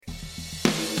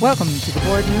Welcome to the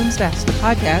Boardroom's Best, the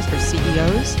podcast for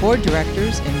CEOs, board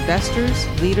directors, investors,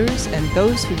 leaders, and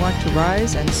those who want to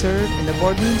rise and serve in the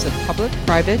boardrooms of public,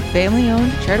 private,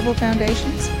 family-owned, charitable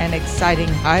foundations, and exciting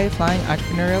high-flying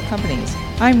entrepreneurial companies.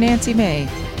 I'm Nancy May,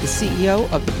 the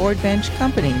CEO of the Board Bench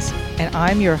Companies, and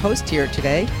I'm your host here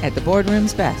today at the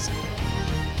Boardroom's Best.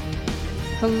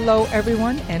 Hello,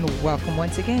 everyone, and welcome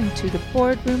once again to the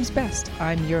Boardroom's Best.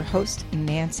 I'm your host,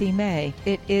 Nancy May.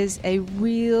 It is a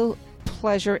real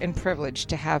pleasure and privilege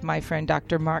to have my friend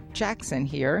Dr. Mark Jackson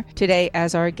here today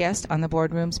as our guest on the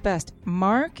Boardroom's Best.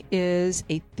 Mark is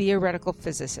a theoretical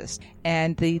physicist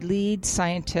and the lead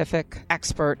scientific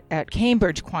expert at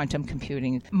Cambridge Quantum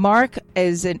Computing. Mark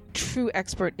is a true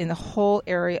expert in the whole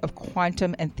area of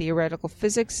quantum and theoretical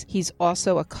physics. He's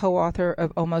also a co-author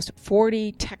of almost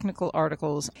 40 technical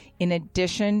articles. In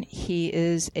addition, he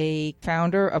is a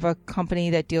founder of a company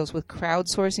that deals with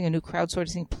crowdsourcing, a new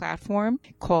crowdsourcing platform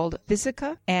called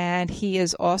Physica, and he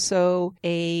is also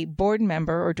a board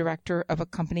member or director of a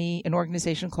company, an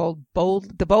organization called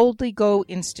the Boldly Go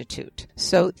Institute.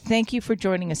 So thank you for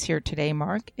joining us here today,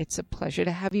 Mark. It's a pleasure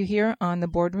to have you here on the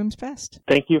Boardroom's Best.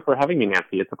 Thank you for having me,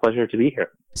 Nancy. It's a pleasure to be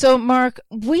here. So, Mark,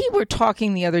 we were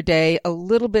talking the other day a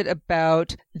little bit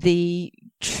about the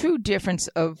true difference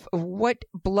of what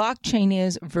blockchain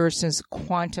is versus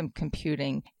quantum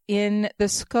computing. In the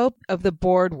scope of the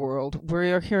board world,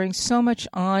 we're hearing so much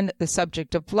on the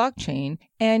subject of blockchain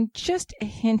and just a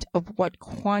hint of what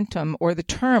quantum or the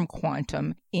term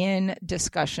quantum in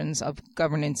discussions of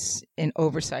governance and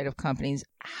oversight of companies.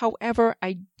 However,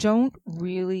 I don't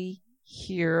really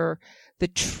hear the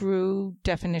true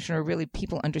definition or really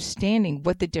people understanding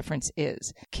what the difference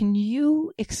is. Can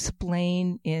you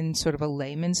explain in sort of a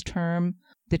layman's term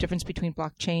the difference between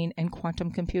blockchain and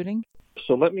quantum computing?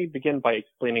 So let me begin by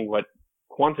explaining what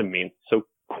quantum means. So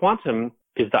quantum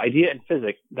is the idea in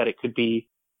physics that it could be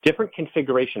different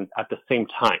configurations at the same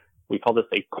time. We call this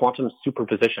a quantum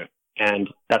superposition. And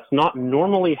that's not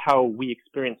normally how we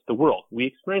experience the world. We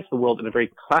experience the world in a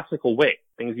very classical way.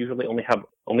 Things usually only have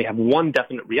one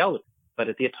definite reality. But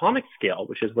at the atomic scale,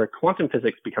 which is where quantum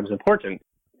physics becomes important,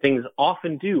 things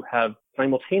often do have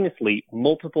simultaneously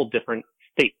multiple different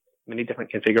states, many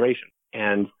different configurations.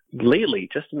 And lately,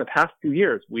 just in the past few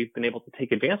years, we've been able to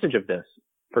take advantage of this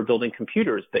for building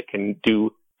computers that can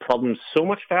do problems so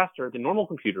much faster than normal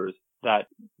computers that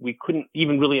we couldn't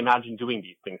even really imagine doing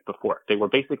these things before. They were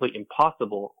basically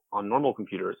impossible on normal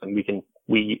computers, and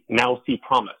we now see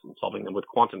promise in solving them with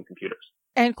quantum computers.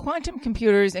 And quantum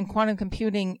computers and quantum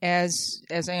computing, as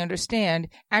I understand,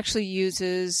 actually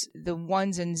uses the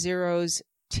ones and zeros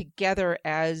together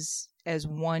as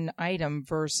one item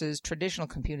versus traditional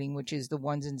computing, which is the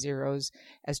ones and zeros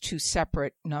as two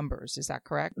separate numbers. Is that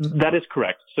correct? That is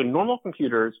correct. So normal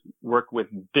computers work with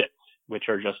bits, which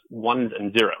are just ones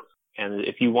and zeros. And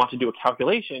if you want to do a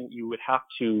calculation, you would have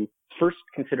to first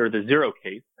consider the zero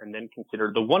case and then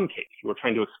consider the one case. You are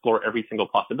trying to explore every single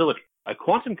possibility. A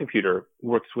quantum computer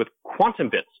works with quantum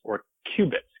bits or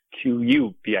qubits,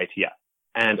 Q-U-B-I-T-S.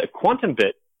 And a quantum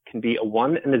bit can be a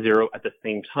 1 and a 0 at the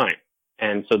same time.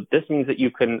 And so this means that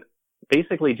you can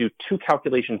basically do two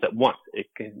calculations at once. It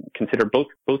can consider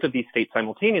both of these states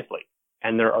simultaneously.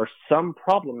 And there are some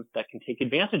problems that can take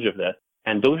advantage of this.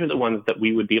 And those are the ones that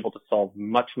we would be able to solve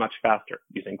much, much faster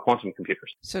using quantum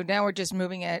computers. So now we're just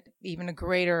moving at even a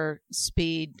greater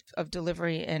speed of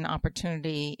delivery and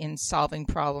opportunity in solving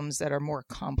problems that are more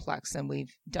complex than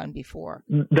we've done before.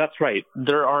 That's right.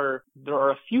 There are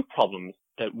a few problems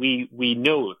that we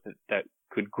know that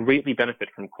could greatly benefit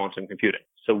from quantum computing.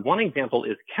 So one example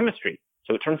is chemistry.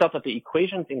 So it turns out that the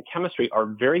equations in chemistry are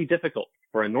very difficult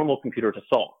for a normal computer to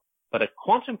solve. But a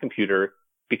quantum computer,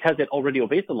 because it already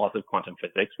obeys the laws of quantum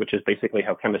physics, which is basically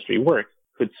how chemistry works,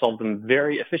 could solve them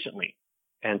very efficiently.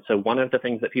 And so one of the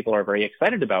things that people are very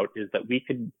excited about is that we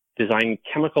could design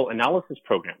chemical analysis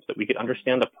programs, that we could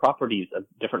understand the properties of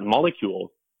different molecules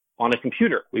on a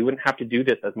computer. We wouldn't have to do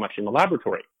this as much in the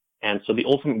laboratory. And so the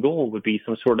ultimate goal would be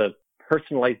some sort of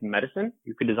personalized medicine.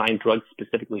 You could design drugs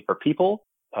specifically for people.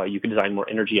 You could design more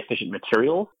energy efficient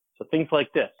materials. So things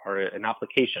like this are an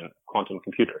application of quantum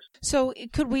computers. So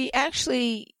could we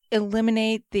actually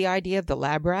eliminate the idea of the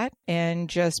lab rat and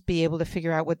just be able to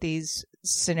figure out what these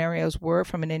scenarios were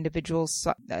from an individual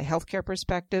healthcare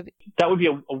perspective? That would be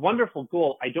a wonderful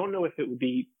goal. I don't know if it would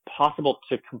be possible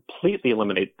to completely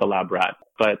eliminate the lab rat,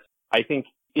 but I think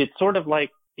it's sort of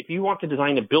like if you want to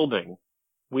design a building,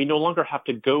 we no longer have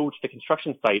to go to the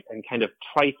construction site and kind of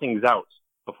try things out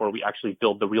before we actually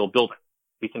build the real building.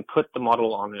 We can put the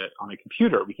model on a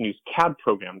computer. We can use CAD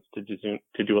programs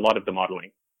to do a lot of the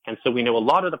modeling. And so we know a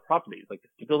lot of the properties, like the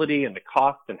stability and the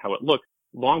cost and how it looks,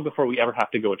 long before we ever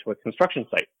have to go to a construction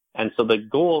site. And so the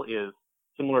goal is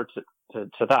similar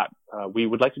to that. We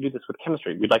would like to do this with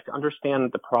chemistry. We'd like to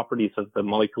understand the properties of the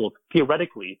molecules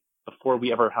theoretically before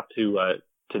we ever have to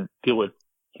deal with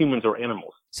humans or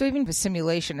animals. So even the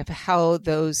simulation of how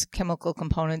those chemical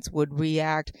components would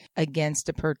react against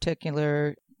a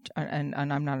particular, and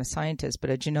I'm not a scientist, but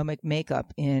a genomic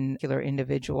makeup in a particular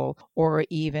individual, or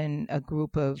even a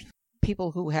group of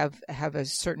people who have a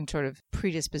certain sort of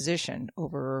predisposition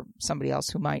over somebody else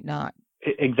who might not.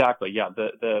 Exactly, yeah.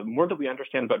 The more that we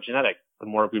understand about genetics, the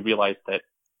more we realize that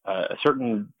a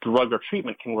certain drug or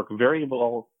treatment can work very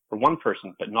well for one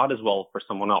person, but not as well for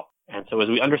someone else. And so as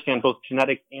we understand both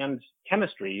genetics and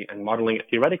chemistry and modeling it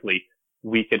theoretically,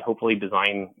 we could hopefully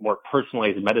design more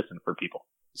personalized medicine for people.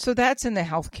 So that's in the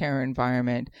healthcare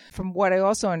environment. From what I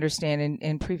also understand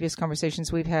in previous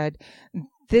conversations we've had,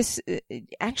 this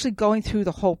actually going through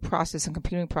the whole process and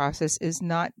computing process is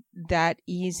not that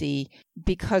easy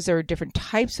because there are different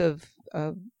types of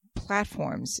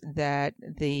platforms that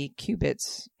the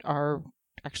qubits are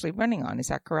actually running on. Is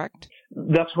that correct?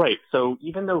 That's right. So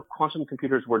even though quantum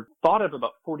computers were thought of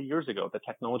about 40 years ago, the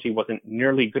technology wasn't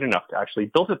nearly good enough to actually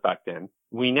build it back then.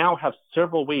 We now have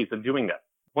several ways of doing this.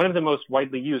 One of the most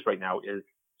widely used right now is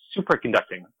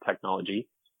superconducting technology.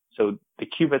 So the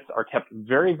qubits are kept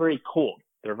very, very cold.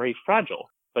 They're very fragile,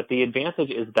 but the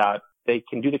advantage is that they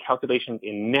can do the calculations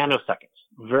in nanoseconds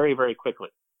very, very quickly.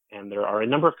 And there are a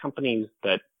number of companies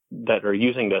that are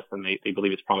using this, and they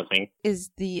believe it's promising. Is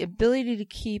the ability to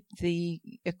keep the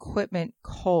equipment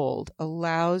cold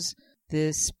allows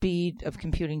the speed of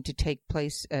computing to take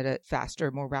place at a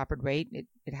faster, more rapid rate?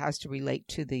 It has to relate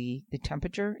to the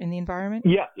temperature in the environment?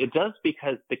 Yeah, it does,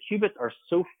 because the qubits are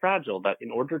so fragile that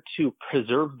in order to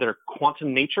preserve their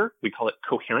quantum nature, we call it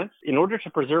coherence. In order to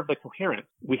preserve the coherence,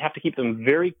 we have to keep them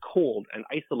very cold and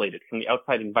isolated from the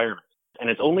outside environment. And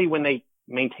it's only when they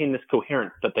maintain this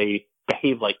coherence that they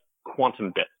behave like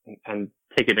quantum bits and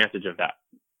take advantage of that.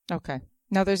 Okay.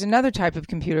 Now, there's another type of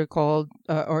computer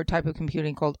type of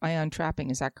computing called ion trapping.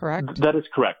 Is that correct? That is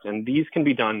correct. And these can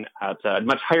be done at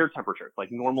much higher temperatures,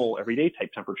 like normal everyday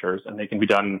type temperatures, and they can be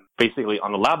done basically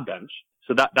on a lab bench.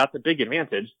 So that's a big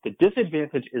advantage. The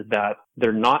disadvantage is that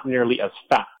they're not nearly as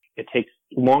fast. It takes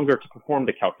longer to perform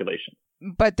the calculation.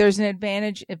 But there's an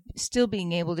advantage of still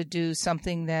being able to do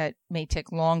something that may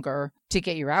take longer to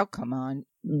get your outcome on.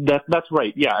 That's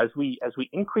right. Yeah. As we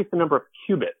increase the number of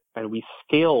qubits and we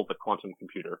scale the quantum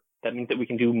computer, that means that we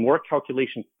can do more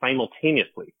calculations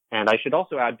simultaneously. And I should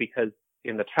also add, because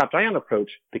in the trapped ion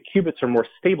approach, the qubits are more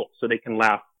stable, so they can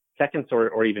last seconds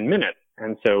or even minutes.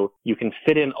 And so you can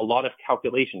fit in a lot of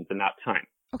calculations in that time.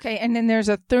 Okay. And then there's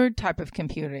a third type of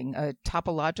computing, a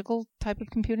topological type of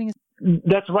computing.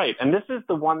 That's right. And this is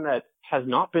the one that has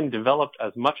not been developed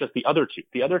as much as the other two.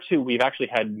 The other two, we've actually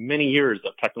had many years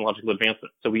of technological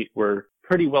advancement. So we're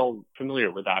pretty well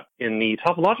familiar with that. In the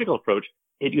topological approach,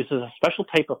 it uses a special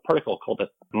type of particle called a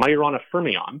Majorana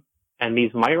fermion. And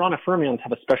these Majorana fermions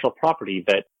have a special property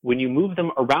that when you move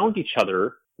them around each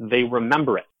other, they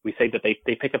remember it. We say that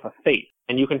they pick up a face.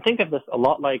 And you can think of this a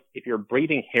lot like if you're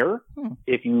braiding hair.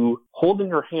 If you hold in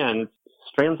your hands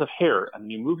strands of hair and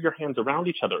you move your hands around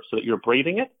each other so that you're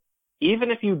braiding it,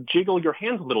 even if you jiggle your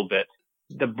hands a little bit,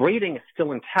 the braiding is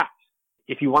still intact.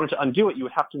 If you wanted to undo it, you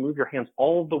would have to move your hands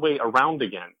all the way around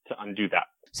again to undo that.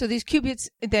 So these qubits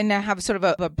then have sort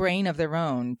of a brain of their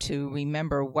own to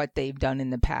remember what they've done in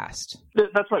the past.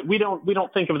 That's right. We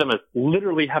don't think of them as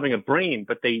literally having a brain,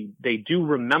 but they do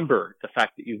remember the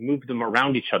fact that you've moved them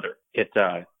around each other. It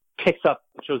picks up,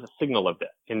 shows a signal of this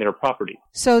in their property.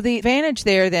 So the advantage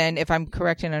there then, if I'm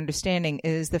correct in understanding,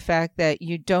 is the fact that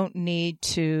you don't need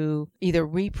to either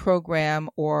reprogram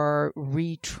or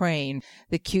retrain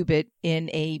the qubit in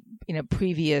a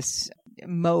previous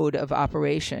mode of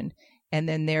operation. And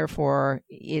then therefore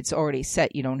it's already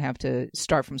set. You don't have to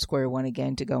start from square one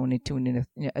again to go into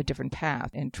a different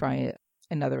path and try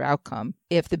another outcome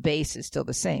if the base is still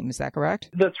the same. Is that correct?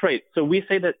 That's right. So we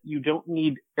say that you don't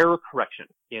need error correction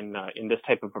in this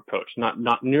type of approach,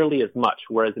 not nearly as much.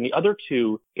 Whereas in the other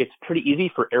two, it's pretty easy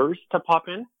for errors to pop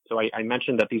in. So I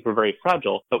mentioned that these were very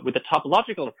fragile, but with the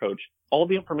topological approach, all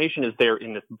the information is there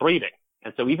in this braiding.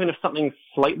 And so even if something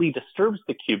slightly disturbs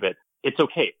the qubit, it's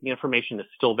okay. The information is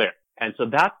still there. And so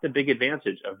that's the big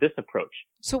advantage of this approach.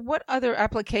 So what other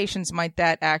applications might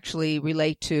that actually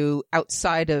relate to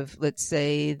outside of, let's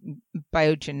say,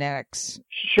 biogenetics?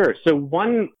 Sure. So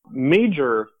one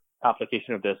major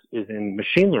application of this is in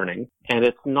machine learning, and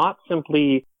it's not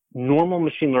simply normal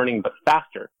machine learning, but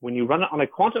faster. When you run it on a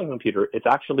quantum computer, it's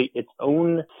actually its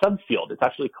own subfield. It's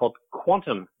actually called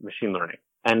quantum machine learning.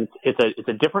 And it's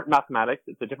a different mathematics,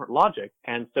 it's a different logic.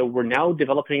 And so we're now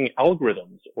developing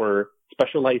algorithms or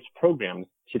specialized programs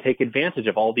to take advantage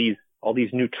of all these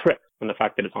new tricks from the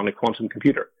fact that it's on a quantum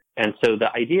computer. And so the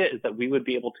idea is that we would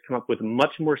be able to come up with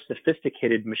much more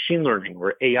sophisticated machine learning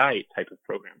or AI type of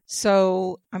program.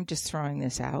 So I'm just throwing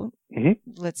this out. Mm-hmm.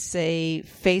 Let's say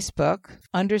Facebook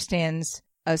understands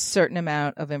a certain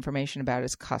amount of information about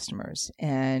its customers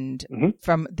and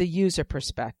from the user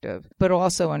perspective, but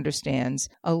also understands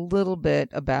a little bit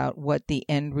about what the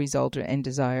end result or end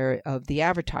desire of the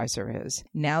advertiser is.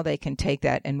 Now they can take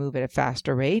that and move at a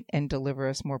faster rate and deliver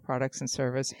us more products and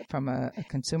service from a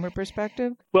consumer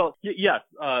perspective? Well, yes.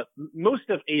 Most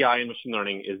of AI and machine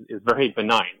learning is very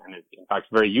benign and is, in fact,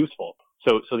 very useful.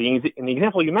 So in the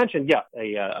example you mentioned,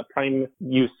 a prime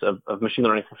use of machine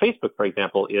learning for Facebook, for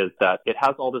example, is that it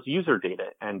has all this user data,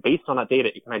 and based on that data,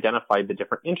 it can identify the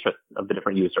different interests of the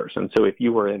different users. And so if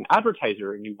you were an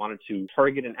advertiser and you wanted to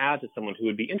target an ad to someone who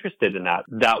would be interested in that,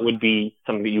 that would be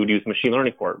something that you would use machine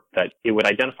learning for, that it would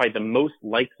identify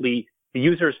the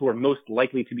users who are most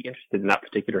likely to be interested in that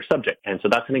particular subject. And so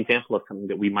that's an example of something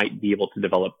that we might be able to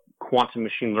develop quantum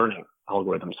machine learning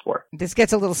algorithms for. This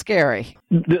gets a little scary.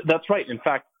 That's right. In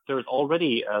fact, there's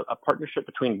already a partnership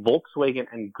between Volkswagen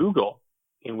and Google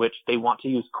in which they want to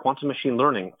use quantum machine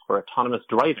learning for autonomous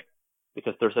driving,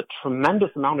 because there's a tremendous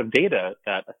amount of data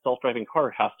that a self-driving car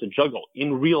has to juggle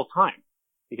in real time,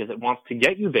 because it wants to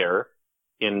get you there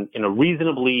in a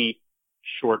reasonably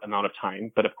short amount of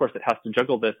time. But of course, it has to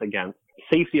juggle this against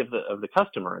safety of the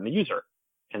customer and the user.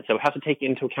 And so it has to take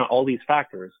into account all these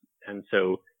factors. And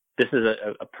so this is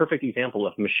a perfect example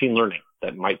of machine learning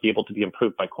that might be able to be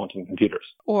improved by quantum computers.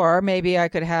 Or maybe I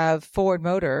could have Ford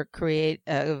Motor create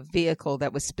a vehicle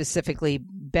that was specifically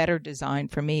better designed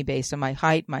for me based on my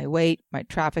height, my weight, my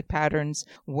traffic patterns,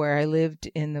 where I lived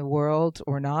in the world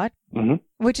or not. Mm-hmm.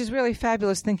 Which is really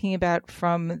fabulous thinking about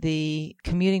from the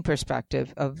commuting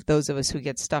perspective of those of us who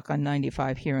get stuck on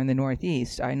 95 here in the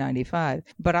Northeast, I-95.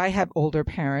 But I have older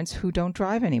parents who don't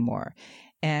drive anymore.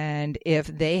 And if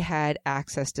they had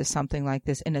access to something like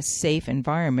this in a safe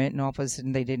environment, and all of a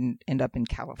sudden they didn't end up in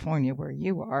California where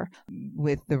you are,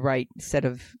 with the right set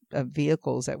of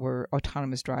vehicles that were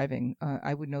autonomous driving,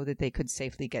 I would know that they could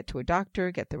safely get to a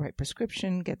doctor, get the right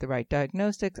prescription, get the right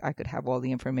diagnostics. I could have all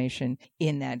the information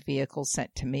in that vehicle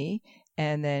sent to me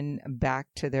and then back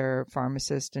to their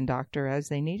pharmacist and doctor as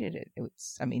they needed it.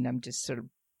 I'm just sort of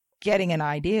getting an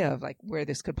idea of like where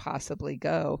this could possibly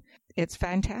go. It's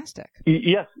fantastic.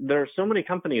 Yes, there are so many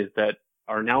companies that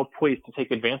are now poised to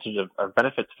take advantage of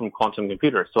benefits from quantum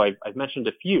computers. So I've mentioned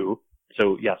a few.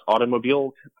 So yes,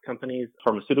 automobile companies,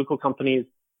 pharmaceutical companies,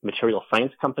 material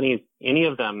science companies, any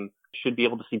of them should be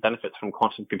able to see benefits from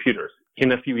quantum computers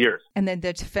in a few years. And then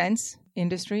the defense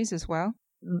industries as well?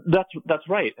 That's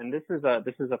right. And this is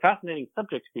a fascinating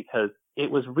subject because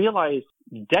it was realized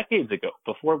decades ago,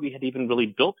 before we had even really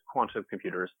built quantum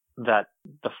computers, that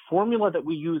the formula that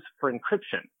we use for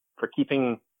encryption, for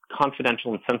keeping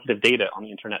confidential and sensitive data on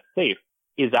the internet safe,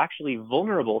 is actually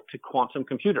vulnerable to quantum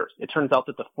computers. It turns out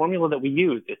that the formula that we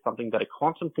use is something that a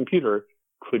quantum computer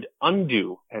could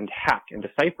undo and hack and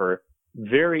decipher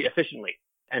very efficiently.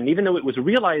 And even though it was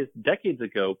realized decades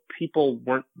ago, people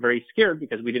weren't very scared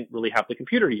because we didn't really have the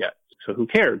computer yet. So who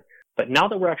cared? But now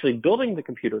that we're actually building the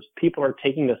computers, people are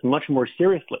taking this much more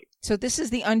seriously. So this is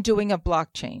the undoing of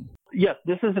blockchain. Yes,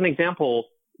 this is an example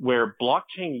where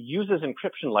blockchain uses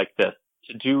encryption like this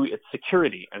to do its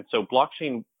security. And so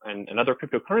blockchain and other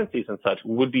cryptocurrencies and such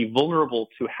would be vulnerable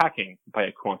to hacking by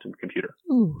a quantum computer.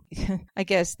 Ooh. I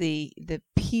guess the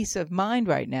peace of mind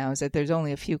right now is that there's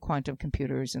only a few quantum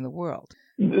computers in the world.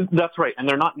 That's right. And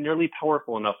they're not nearly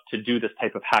powerful enough to do this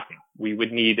type of hacking. We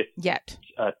would need yes,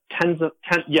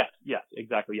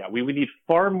 exactly. Yeah. We would need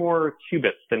far more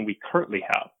qubits than we currently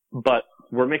have, but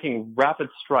we're making rapid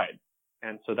strides.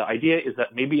 And so the idea is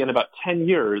that maybe in about 10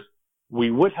 years,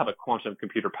 we would have a quantum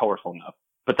computer powerful enough.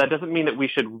 But that doesn't mean that we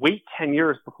should wait 10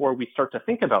 years before we start to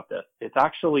think about this. It's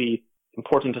actually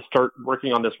important to start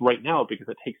working on this right now because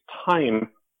it takes time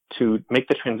to make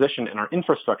the transition in our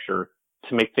infrastructure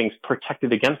to make things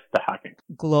protected against the hacking.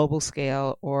 Global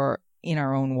scale or in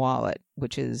our own wallet,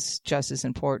 which is just as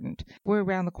important. We're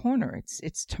around the corner.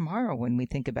 It's tomorrow when we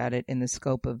think about it in the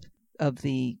scope of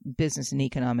the business and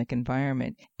economic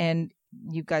environment. And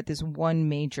you've got this one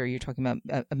major, you're talking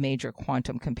about a major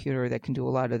quantum computer that can do a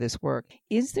lot of this work.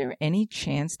 Is there any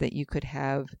chance that you could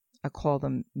have, I call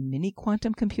them mini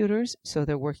quantum computers, so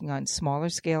they're working on smaller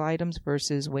scale items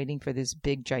versus waiting for this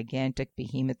big, gigantic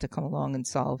behemoth to come along and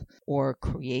solve or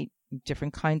create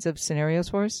different kinds of scenarios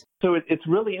for us? So it's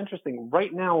really interesting.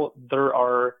 Right now, there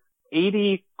are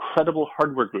 80 credible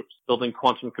hardware groups building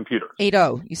quantum computers.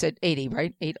 80. You said 80,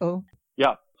 right? 80?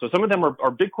 Yeah. So some of them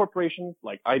are big corporations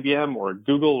like IBM or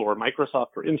Google or Microsoft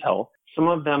or Intel. Some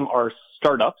of them are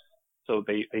startups. So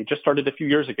they just started a few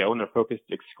years ago and they're focused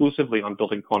exclusively on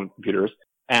building quantum computers.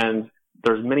 And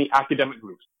there's many academic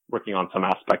groups working on some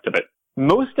aspect of it.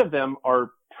 Most of them are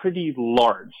pretty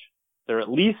large. They're at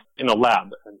least in a lab,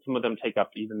 and some of them take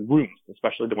up even rooms,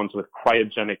 especially the ones with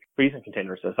cryogenic freezing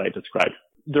containers, as I described.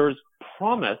 There's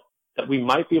promise that we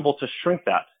might be able to shrink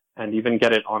that and even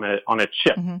get it on a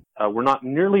chip. Mm-hmm. We're not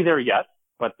nearly there yet,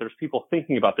 but there's people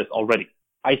thinking about this already.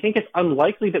 I think it's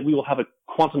unlikely that we will have a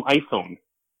quantum iPhone,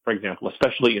 for example,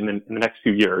 especially in the next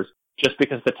few years, just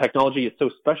because the technology is so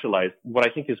specialized. What I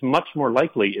think is much more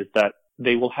likely is that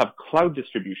they will have cloud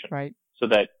distribution, right? So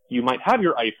that you might have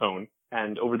your iPhone,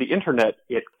 and over the internet,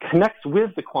 it connects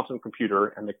with the quantum computer,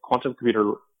 and the quantum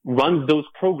computer runs those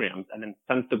programs and then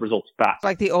sends the results back.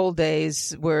 Like the old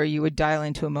days where you would dial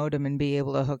into a modem and be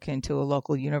able to hook into a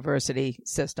local university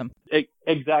system.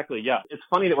 Exactly, yeah. It's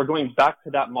funny that we're going back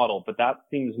to that model, but that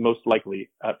seems most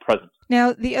likely at present.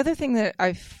 Now, the other thing that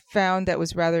I found that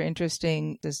was rather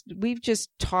interesting is we've just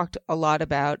talked a lot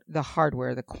about the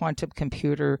hardware, the quantum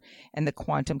computer, and the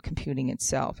quantum computing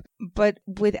itself. But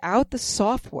without the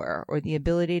software or the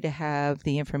ability to have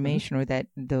the information or that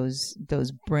those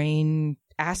brain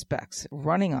aspects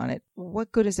running on it,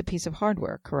 what good is a piece of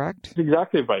hardware, correct? That's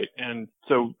exactly right. And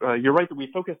so you're right that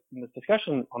we focus in this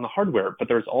discussion on the hardware, but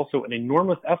there's also an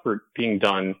enormous effort being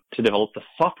done to develop the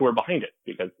software behind it,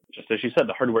 because just as you said,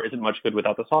 the hardware isn't much good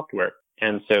without the software.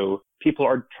 And so people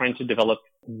are trying to develop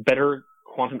better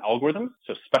quantum algorithms,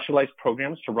 so specialized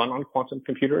programs to run on quantum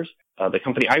computers. The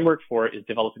company I work for is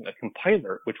developing a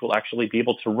compiler which will actually be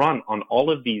able to run on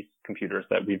all of these computers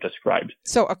that we've described.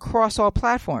 So across all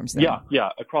platforms then? Yeah.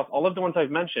 Across all of the ones I've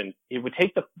mentioned, it would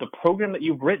take the program that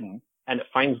you've written and it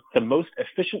finds the most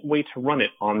efficient way to run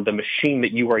it on the machine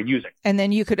that you are using. And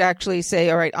then you could actually say,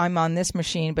 all right, I'm on this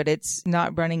machine, but it's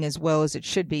not running as well as it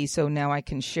should be, so now I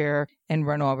can share and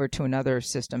run over to another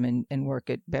system and work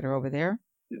it better over there?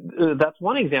 That's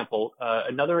one example.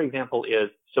 Another example is,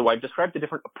 so I've described the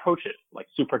different approaches, like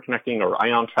superconducting or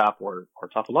ion trap or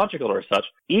topological or such.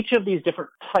 Each of these different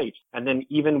types, and then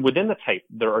even within the type,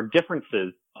 there are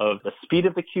differences of the speed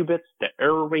of the qubits, the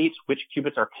error rate, which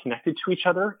qubits are connected to each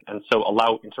other, and so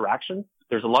allow interaction.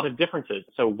 There's a lot of differences.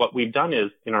 So what we've done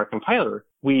is, in our compiler,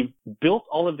 we've built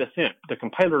all of this in. The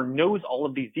compiler knows all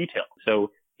of these details.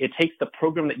 So it takes the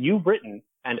program that you've written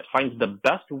and it finds the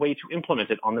best way to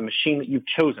implement it on the machine that you've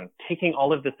chosen, taking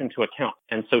all of this into account.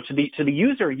 And so to the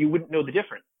user, you wouldn't know the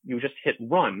difference. You just hit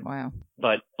run. Wow.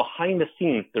 But behind the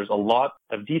scenes, there's a lot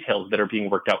of details that are being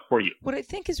worked out for you. What I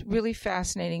think is really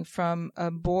fascinating from a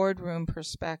boardroom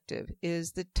perspective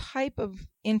is the type of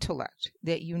intellect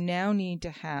that you now need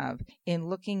to have in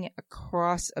looking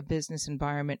across a business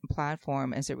environment and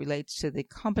platform as it relates to the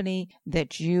company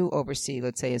that you oversee,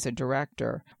 let's say as a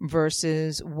director,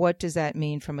 versus what does that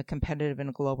mean from a competitive and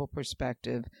a global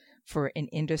perspective for an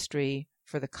industry,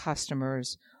 for the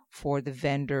customers, for the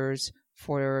vendors,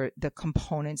 for the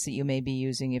components that you may be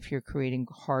using if you're creating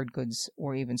hard goods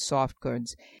or even soft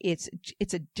goods. It's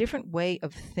a different way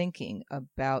of thinking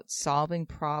about solving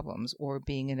problems or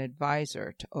being an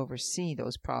advisor to oversee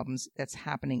those problems that's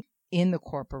happening in the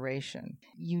corporation.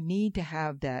 You need to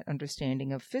have that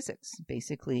understanding of physics.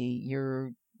 Basically,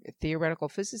 you're a theoretical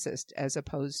physicist as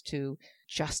opposed to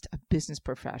just a business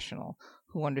professional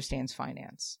who understands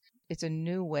finance. It's a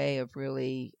new way of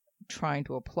really trying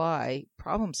to apply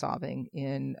problem solving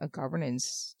in a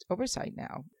governance oversight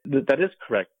now. That is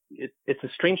correct. It's a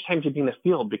strange time to be in the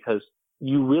field because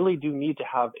you really do need to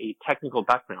have a technical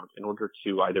background in order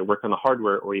to either work on the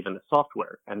hardware or even the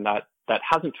software. And that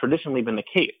hasn't traditionally been the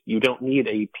case. You don't need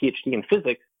a PhD in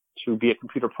physics to be a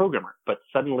computer programmer, but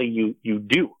suddenly you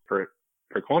do for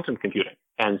quantum computing.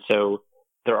 And so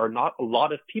there are not a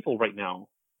lot of people right now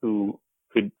who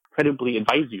could credibly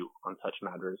advise you on such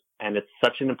matters. And it's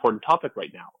such an important topic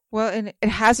right now. Well, and it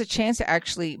has a chance to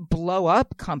actually blow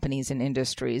up companies and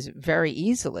industries very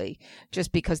easily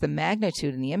just because the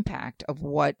magnitude and the impact of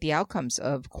what the outcomes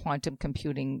of quantum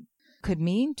computing could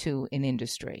mean to an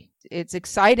industry. It's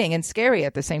exciting and scary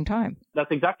at the same time.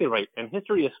 That's exactly right. And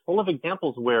history is full of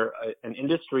examples where an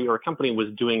industry or a company was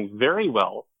doing very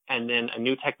well, and then a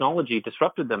new technology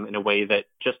disrupted them in a way that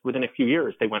just within a few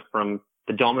years, they went from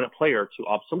the dominant player to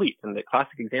obsolete. And the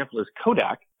classic example is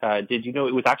Kodak. Did you know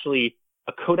it was actually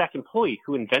a Kodak employee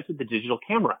who invented the digital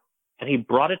camera? And he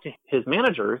brought it to his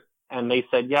managers, and they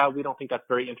said, yeah, we don't think that's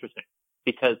very interesting.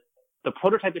 Because the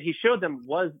prototype that he showed them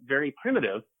was very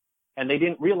primitive, and they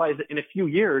didn't realize that in a few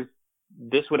years,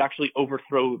 this would actually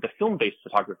overthrow the film-based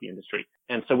photography industry.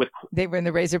 And so they were in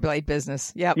the razor blade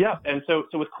business. Yep. Yeah. And so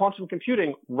with quantum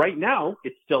computing, right now,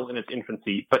 it's still in its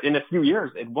infancy, but in a few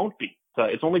years, it won't be. So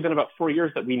it's only been about 4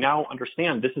 years that we now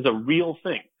understand this is a real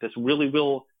thing. This really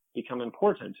will become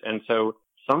important. And so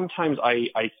sometimes I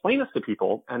explain this to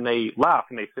people and they laugh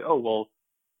and they say, oh, well,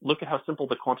 look at how simple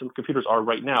the quantum computers are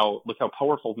right now. Look how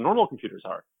powerful normal computers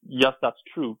are. Yes, that's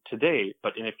true today,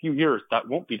 but in a few years, that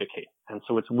won't be the case. And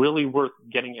so it's really worth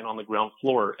getting in on the ground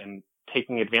floor and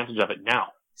taking advantage of it now.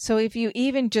 So if you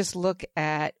even just look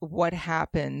at what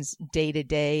happens day to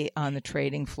day on the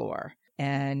trading floor,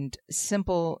 and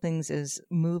simple things as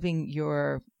moving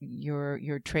your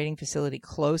trading facility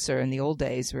closer in the old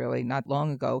days, really not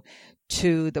long ago,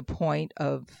 to the point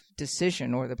of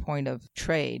decision or the point of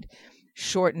trade,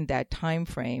 shortened that time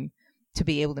frame to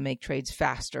be able to make trades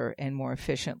faster and more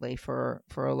efficiently for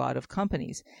a lot of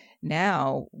companies.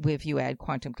 Now, if you add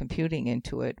quantum computing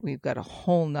into it, we've got a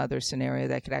whole nother scenario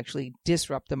that could actually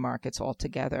disrupt the markets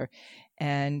altogether.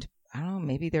 And I don't know,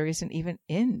 maybe there isn't even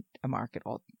in a market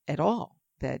at all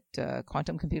that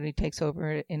quantum computing takes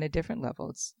over in a different level.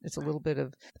 It's a little bit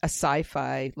of a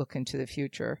sci-fi look into the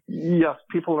future. Yes,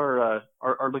 people are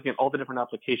looking at all the different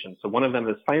applications. So one of them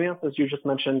is finance, as you just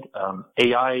mentioned.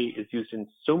 AI is used in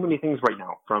so many things right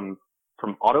now, from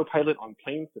autopilot on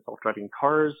planes to self-driving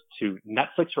cars to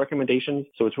Netflix recommendations.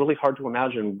 So it's really hard to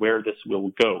imagine where this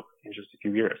will go in just a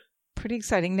few years. Pretty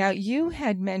exciting. Now, you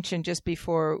had mentioned just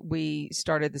before we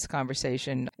started this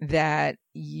conversation that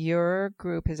your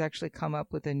group has actually come up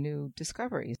with a new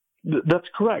discovery. That's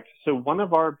correct. So one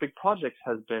of our big projects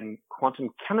has been quantum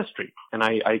chemistry, and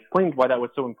I explained why that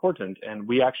was so important. And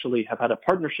we actually have had a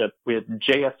partnership with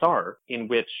JSR in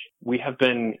which we have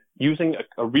been using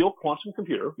a real quantum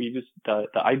computer. We used the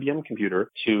IBM computer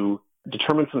to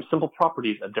determine some simple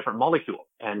properties of different molecules.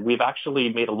 And we've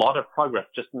actually made a lot of progress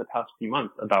just in the past few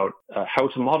months about how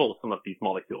to model some of these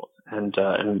molecules.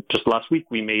 And just last week,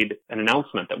 we made an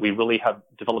announcement that we really have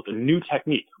developed a new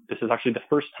technique. This is actually the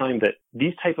first time that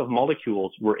these type of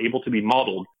molecules were able to be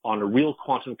modeled on a real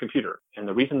quantum computer. And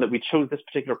the reason that we chose this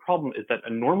particular problem is that a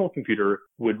normal computer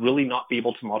would really not be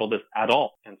able to model this at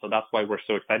all. And so that's why we're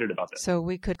so excited about this. So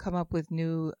we could come up with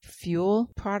new fuel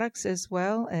products as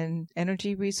well and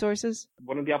energy resources?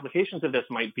 One of the applications of this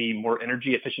might be more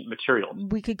energy efficient materials.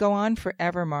 We could go on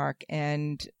forever, Mark,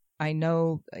 and I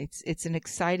know it's an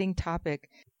exciting topic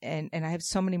and I have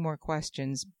so many more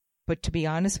questions, but to be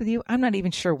honest with you, I'm not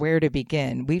even sure where to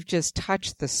begin. We've just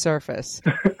touched the surface.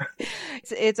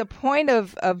 It's a point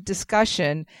of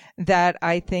discussion that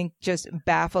I think just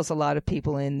baffles a lot of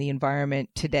people in the environment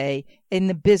today, in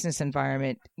the business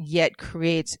environment, yet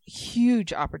creates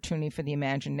huge opportunity for the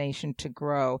imagination to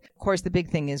grow. Of course, the big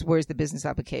thing is, where's the business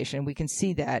application? We can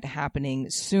see that happening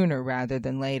sooner rather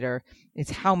than later.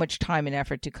 It's how much time and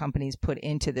effort do companies put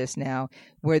into this now,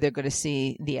 where they're going to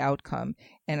see the outcome.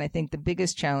 And I think the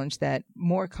biggest challenge that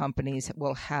more companies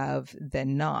will have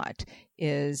than not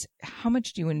is how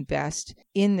much do you invest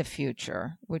in the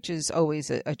future, which is always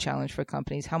a challenge for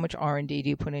companies. How much R&D do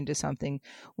you put into something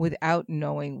without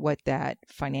knowing what that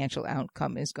financial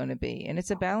outcome is going to be? And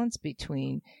it's a balance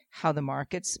between how the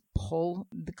markets pull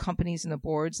the companies and the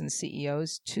boards and the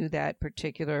CEOs to that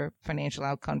particular financial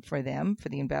outcome for them, for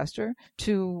the investor,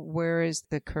 to where is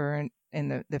the current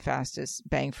and the fastest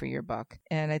bang for your buck.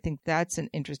 And I think that's an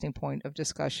interesting point of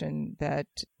discussion that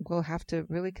we'll have to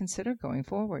really consider going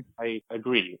forward. I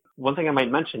agree. One thing I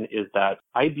might mention is that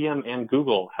IBM and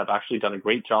Google have actually done a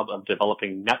great job of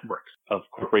developing networks of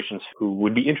corporations who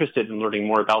would be interested in learning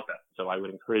more about that. So I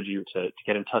would encourage you to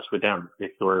get in touch with them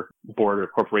if your board or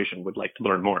corporation would like to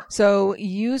learn more. So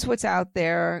use what's out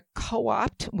there,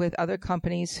 co-opt with other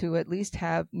companies who at least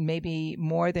have maybe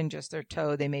more than just their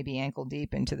toe. They may be ankle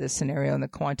deep into this scenario in the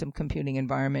quantum computing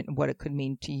environment and what it could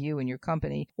mean to you and your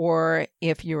company. Or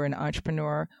if you're an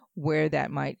entrepreneur, where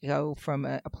that might go from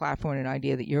a platform and an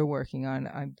idea that you're working on.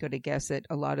 I'm going to guess that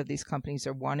a lot of these companies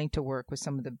are wanting to work with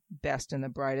some of the best and the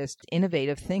brightest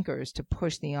innovative thinkers to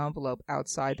push the envelope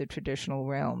outside the traditional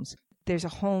realms. There's a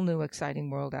whole new exciting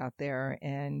world out there,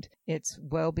 and it's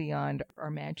well beyond our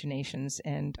imaginations,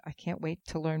 and I can't wait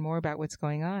to learn more about what's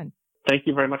going on. Thank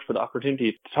you very much for the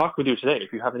opportunity to talk with you today.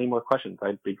 If you have any more questions,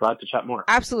 I'd be glad to chat more.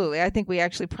 Absolutely. I think we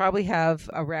actually probably have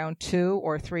around 2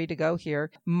 or 3 to go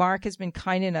here. Mark has been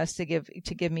kind enough to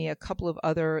give me a couple of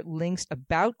other links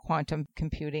about quantum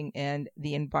computing and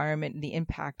the environment and the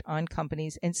impact on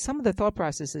companies and some of the thought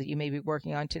processes that you may be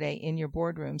working on today in your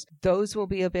boardrooms. Those will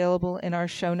be available in our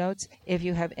show notes. If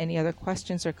you have any other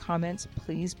questions or comments,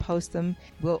 please post them.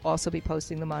 We'll also be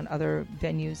posting them on other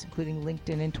venues, including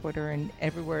LinkedIn and Twitter and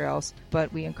everywhere else. questions.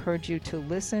 But we encourage you to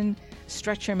listen,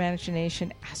 stretch your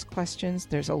imagination, ask questions.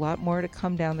 There's a lot more to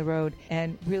come down the road,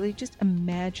 and really just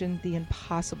imagine the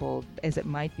impossible as it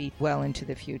might be well into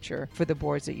the future for the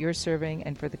boards that you're serving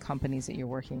and for the companies that you're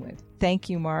working with. Thank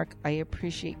you, Mark. I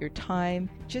appreciate your time,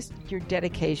 just your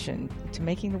dedication to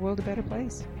making the world a better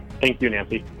place. Thank you,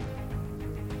 Nancy.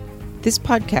 This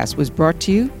podcast was brought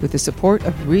to you with the support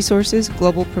of Resources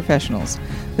Global Professionals,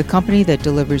 the company that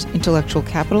delivers intellectual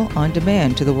capital on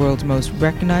demand to the world's most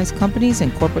recognized companies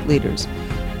and corporate leaders.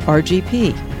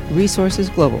 RGP,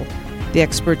 Resources Global, the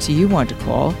experts you want to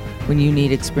call when you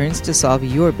need experience to solve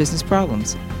your business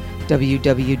problems.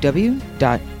 www.rgp.com.